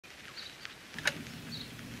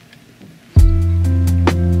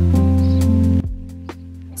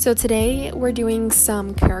So today we're doing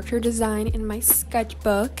some character design in my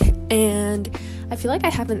sketchbook, and I feel like I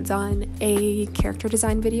haven't done a character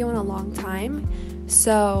design video in a long time.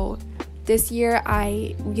 So this year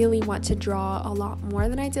I really want to draw a lot more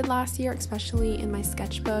than I did last year, especially in my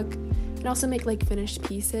sketchbook, and also make like finished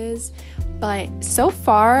pieces. But so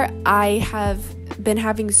far I have been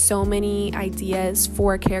having so many ideas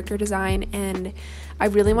for character design, and I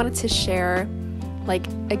really wanted to share like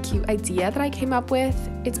a cute idea that I came up with.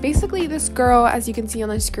 It's basically this girl, as you can see on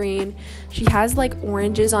the screen. She has like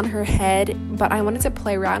oranges on her head, but I wanted to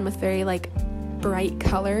play around with very like bright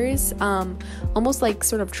colors, almost like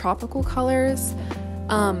sort of tropical colors,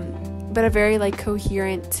 but a very like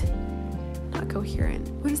consistent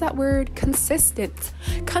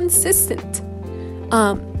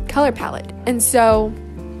color palette. And so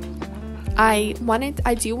I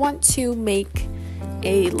do want to make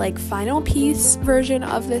a like final piece version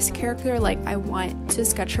of this character. Like I want to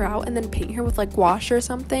sketch her out and then paint her with like gouache or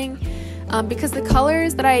something, because the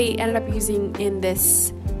colors that I ended up using in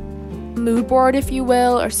this mood board, if you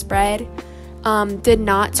will, or spread, did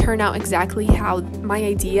not turn out exactly how my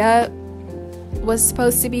idea was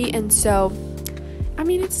supposed to be. And so I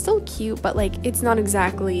mean, it's still cute, but like it's not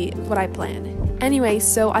exactly what I planned. Anyway,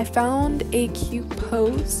 so I found a cute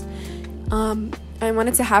pose. I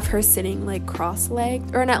wanted to have her sitting like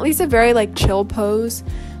cross-legged, or in at least a very like chill pose.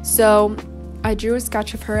 So I drew a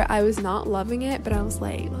sketch of her. I was not loving it, but I was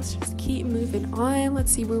like, let's just keep moving on.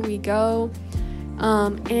 Let's see where we go.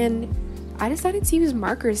 And I decided to use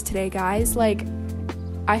markers today, guys. Like,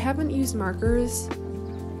 I haven't used markers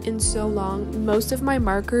in so long. Most of my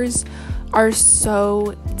markers are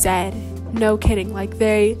so dead. No kidding. Like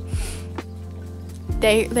they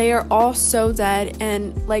are all so dead,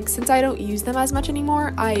 and like since I don't use them as much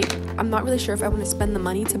anymore, I'm not really sure if I want to spend the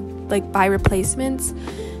money to like buy replacements.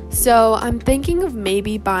 So I'm thinking of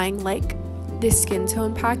maybe buying like this skin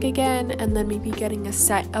tone pack again, and then maybe getting a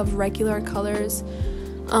set of regular colors,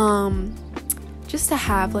 just to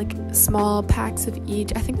have like small packs of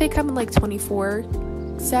each. I think they come in like 24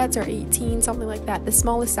 sets or 18, something like that, the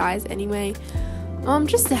smallest size anyway,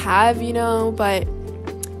 just to have, but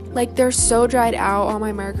like they're so dried out, all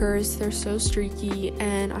my markers. They're so streaky,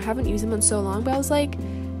 and I haven't used them in so long, but I was like,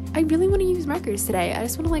 I really want to use markers today. I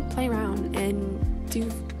just want to like play around and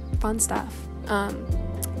do fun stuff.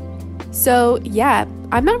 So yeah,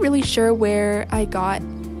 I'm not really sure where I got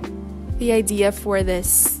the idea for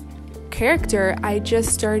this character. I just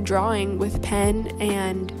started drawing with pen,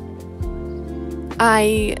 and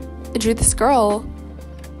I drew this girl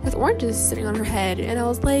with oranges sitting on her head, and I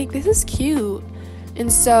was like, this is cute. And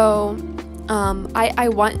so I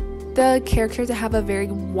want the character to have a very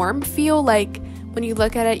warm feel. Like when you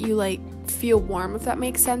look at it, you like feel warm, if that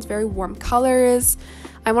makes sense. Very warm colors.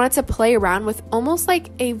 I wanted to play around with almost like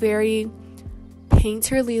a very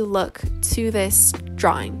painterly look to this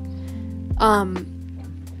drawing,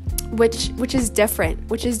 which is different,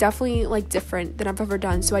 which is definitely like different than I've ever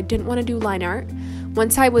done. So I didn't want to do line art.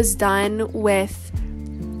 Once I was done with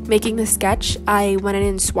making the sketch, I went in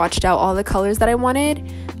and swatched out all the colors that I wanted.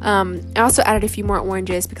 I also added a few more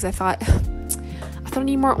oranges because I thought I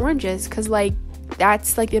need more oranges, because like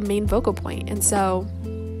that's like the main focal point. And so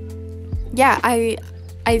yeah, I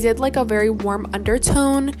did like a very warm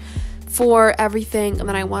undertone for everything, and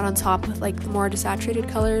then I went on top with like the more desaturated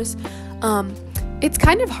colors. It's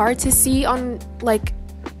kind of hard to see on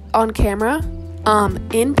camera.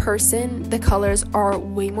 In person, the colors are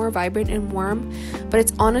way more vibrant and warm, but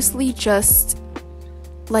it's honestly just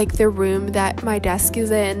like the room that my desk is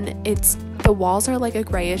in. The walls are like a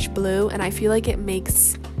grayish blue, and I feel like it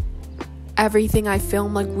makes everything I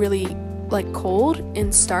film like really like cold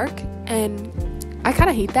and stark, and I kind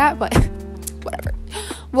of hate that, but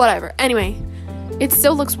whatever. Anyway, it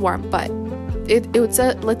still looks warm, but it's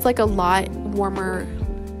like a lot warmer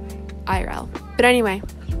IRL. But anyway,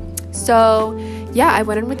 so yeah, I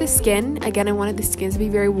went in with the skin. Again, I wanted the skin to be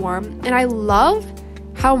very warm, and I love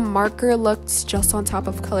how marker looks just on top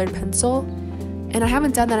of colored pencil, and I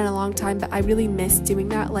haven't done that in a long time, but I really miss doing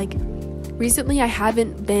that. Like recently I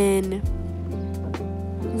haven't been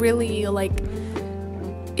really like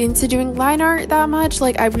into doing line art that much.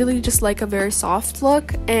 Like I really just like a very soft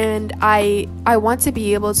look, and I want to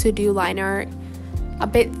be able to do line art a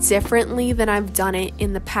bit differently than I've done it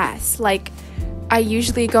in the past. Like I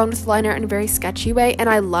usually go into line art in a very sketchy way, and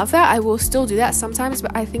I love that. I will still do that sometimes,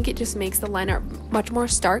 but I think it just makes the line art much more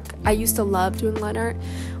stark. I used to love doing line art.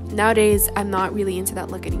 Nowadays, I'm not really into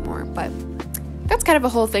that look anymore, but that's kind of a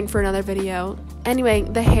whole thing for another video. Anyway,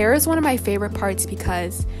 the hair is one of my favorite parts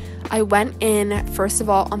because I went in, first of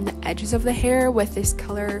all, on the edges of the hair with this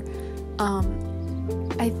color.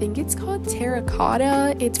 I I think it's called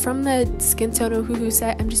Terracotta. It's from the Skin Tone Ohuhu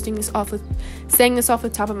set. I'm just saying this off the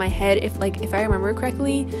top of my head if I remember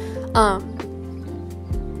correctly.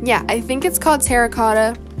 Yeah, I think it's called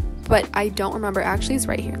Terracotta, but I don't remember. Actually, it's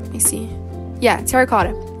right here. Let me see. Yeah,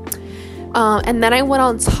 Terracotta. And then I went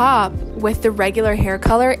on top with the regular hair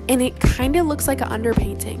color, and it kind of looks like an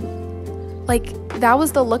underpainting. Like, that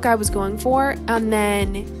was the look I was going for, and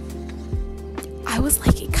then I was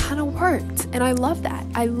like, it kind of worked, and I love that.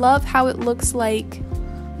 I love how it looks like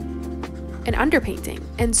an underpainting,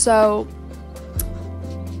 and so,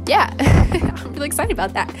 yeah, I'm really excited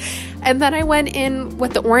about that. And then I went in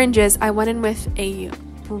with the oranges. I went in with a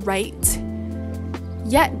bright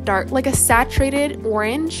yet dark, like a saturated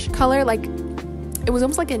orange color. Like, it was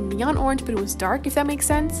almost like a neon orange, but it was dark, if that makes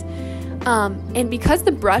sense. And because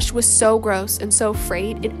the brush was so gross and so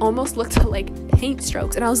frayed, it almost looked like paint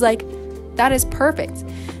strokes, and I was like, that is perfect.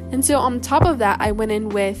 And so on top of that, I went in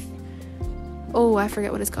with, I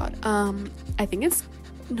forget what it's called. I think it's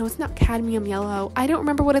not cadmium yellow. I don't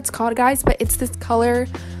remember what it's called, guys, but it's this color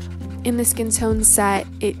in the Skin Tone set.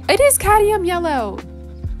 It is cadmium yellow.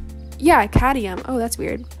 Yeah, cadmium. Oh, that's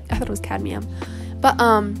weird. I thought it was cadmium. But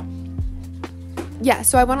yeah,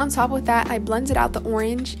 so I went on top with that. I blended out the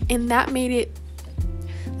orange, and that made it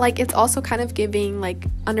like, it's also kind of giving like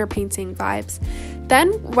underpainting vibes.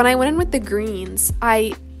 Then when I went in with the greens,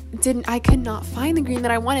 I could not find the green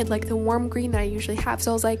that I wanted, like the warm green that I usually have.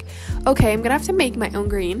 So I was like, okay, I'm gonna have to make my own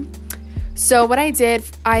green. So what I did,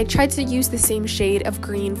 I tried to use the same shade of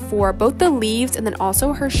green for both the leaves and then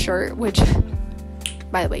also her shirt, which,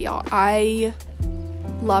 by the way, y'all, I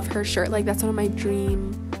love her shirt. Like, that's one of my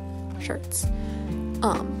dream shirts.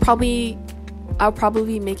 I'll probably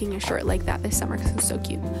be making a shirt like that this summer because it's so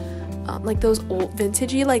cute. Like those old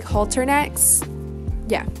vintagey, like, halter necks.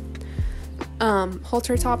 Yeah.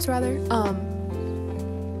 Halter tops, rather.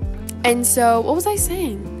 And so, what was I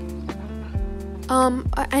saying?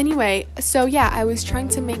 Anyway, so yeah, I was trying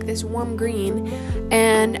to make this warm green,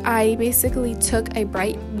 and I basically took a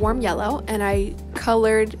bright warm yellow, and I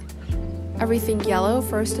colored everything yellow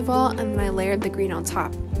first of all, and then I layered the green on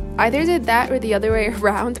top. Either did that or the other way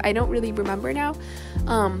around. I don't really remember now.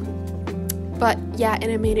 But yeah,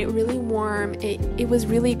 and it made it really warm. It was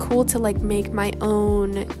really cool to like make my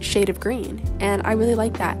own shade of green, and I really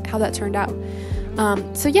like that, how that turned out.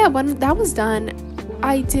 So yeah, when that was done,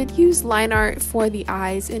 I did use line art for the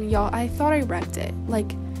eyes, and y'all, I thought I wrecked it. Like,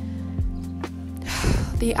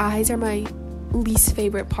 the eyes are my least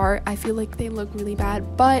favorite part. I feel like they look really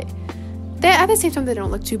bad, but at the same time they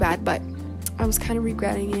don't look too bad, but I was kind of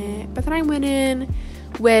regretting it. But then I went in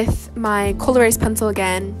with my cold erase pencil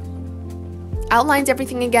again, outlined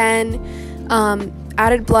everything again,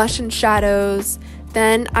 added blush and shadows.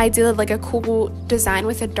 Then I did like a cool design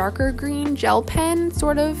with a darker green gel pen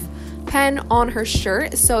sort of pen on her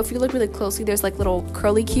shirt. So if you look really closely, there's like little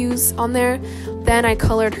curly cues on there. Then I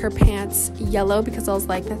colored her pants yellow because I was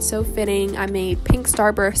like, that's so fitting. I made pink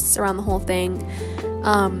starbursts around the whole thing.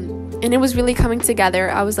 And it was really coming together.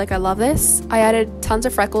 I was like, I love this. I added tons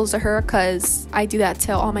of freckles to her because I do that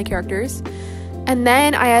to all my characters. And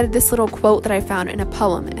then I added this little quote that I found in a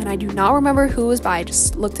poem, and I do not remember who it was by. I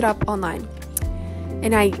just looked it up online.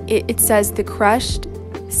 And it says, the crushed,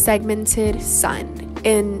 segmented sun.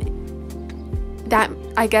 And that,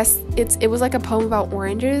 I guess, it was like a poem about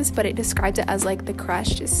oranges, but it described it as like the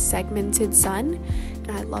crushed, segmented sun.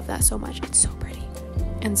 And I love that so much. It's so pretty.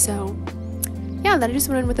 And so, yeah, then I just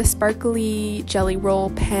went in with a sparkly jelly roll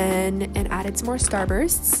pen and added some more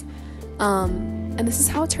starbursts. And this is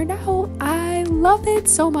how it turned out. I love it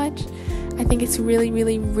so much. I think it's really,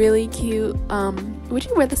 really, really cute. Would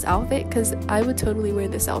you wear this outfit? Because I would totally wear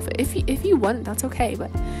this outfit. If you wouldn't, that's okay.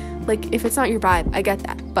 But like, if it's not your vibe, I get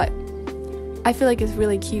that. But I feel like it's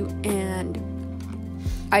really cute, and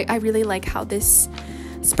I really like how this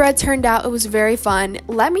spread turned out. It was very fun.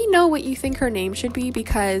 Let me know what you think her name should be,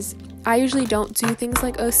 because I usually don't do things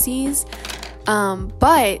like OCs.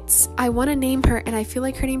 But I want to name her, and I feel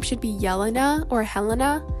like her name should be Yelena or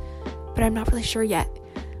Helena, but I'm not really sure yet.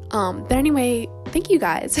 But anyway, thank you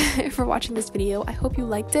guys for watching this video. I hope you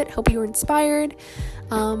liked it. Hope you were inspired.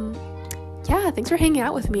 Yeah, thanks for hanging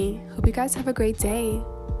out with me. Hope you guys have a great day.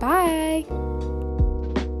 Bye.